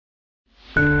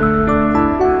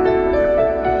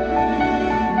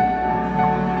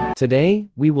Today,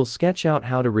 we will sketch out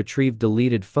how to retrieve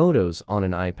deleted photos on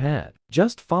an iPad.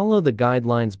 Just follow the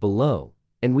guidelines below,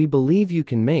 and we believe you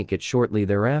can make it shortly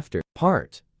thereafter.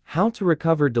 Part: How to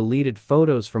recover deleted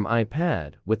photos from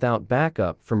iPad without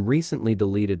backup from recently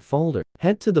deleted folder.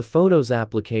 Head to the Photos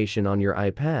application on your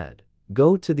iPad.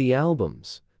 Go to the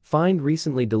Albums. Find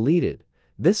Recently Deleted.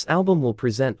 This album will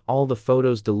present all the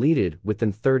photos deleted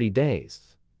within 30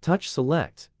 days. Touch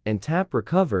Select and tap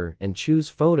Recover and choose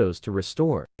Photos to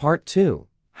restore. Part 2: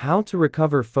 How to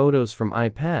recover photos from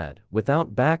iPad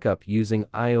without backup using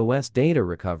iOS data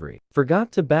recovery.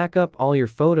 Forgot to back up all your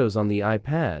photos on the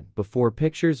iPad before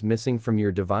pictures missing from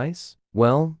your device?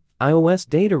 Well, iOS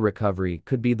data recovery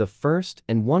could be the first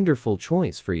and wonderful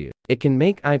choice for you. It can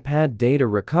make iPad data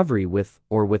recovery with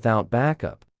or without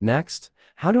backup. Next,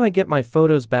 how do I get my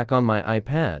photos back on my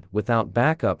iPad without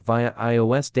backup via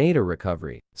iOS data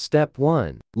recovery? Step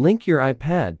 1. Link your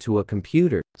iPad to a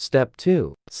computer. Step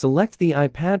 2. Select the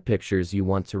iPad pictures you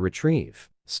want to retrieve.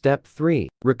 Step 3.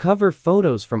 Recover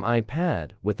photos from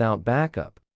iPad without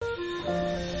backup.